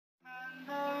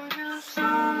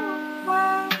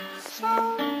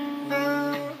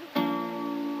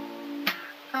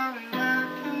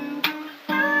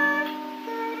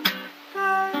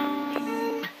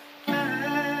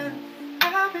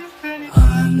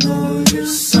you're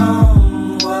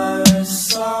somewhere,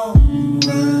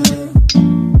 somewhere.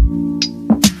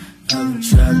 I'm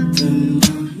trapped in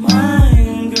my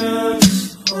mind, girl,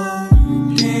 just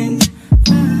holding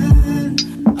on.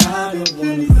 I don't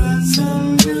wanna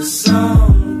pretend we're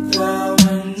something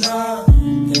we're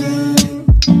nothing.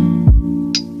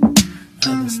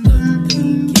 I've been stuck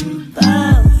thinking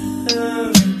about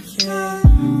her, I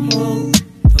can't hold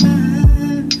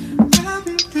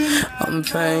I'm in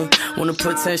pain, wanna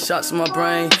put 10 shots in my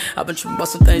brain. I've been tripping about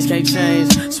some things can't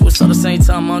change. Suicide the same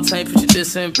time I'm tame. Put you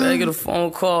this in bag, get a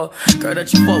phone call. Girl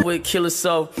that you fuck with, kill it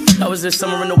so. That was this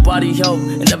summer and nobody helped.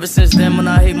 And ever since then, when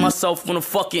I hate myself, wanna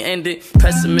fuck it end it.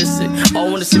 Pessimistic,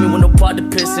 all wanna see me with no pot to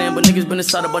piss in. But niggas been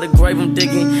inside about the grave I'm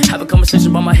digging. Have a conversation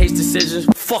about my hate decisions.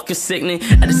 Fucking sickening.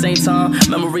 At the same time,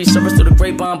 memories surface through the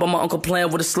grapevine. But my uncle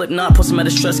playing with a slip knot. Put some out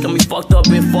of stress, got me fucked up,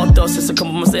 been fucked up. Since a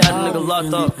couple months they had a nigga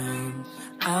locked up.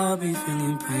 I'll be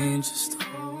feeling pain just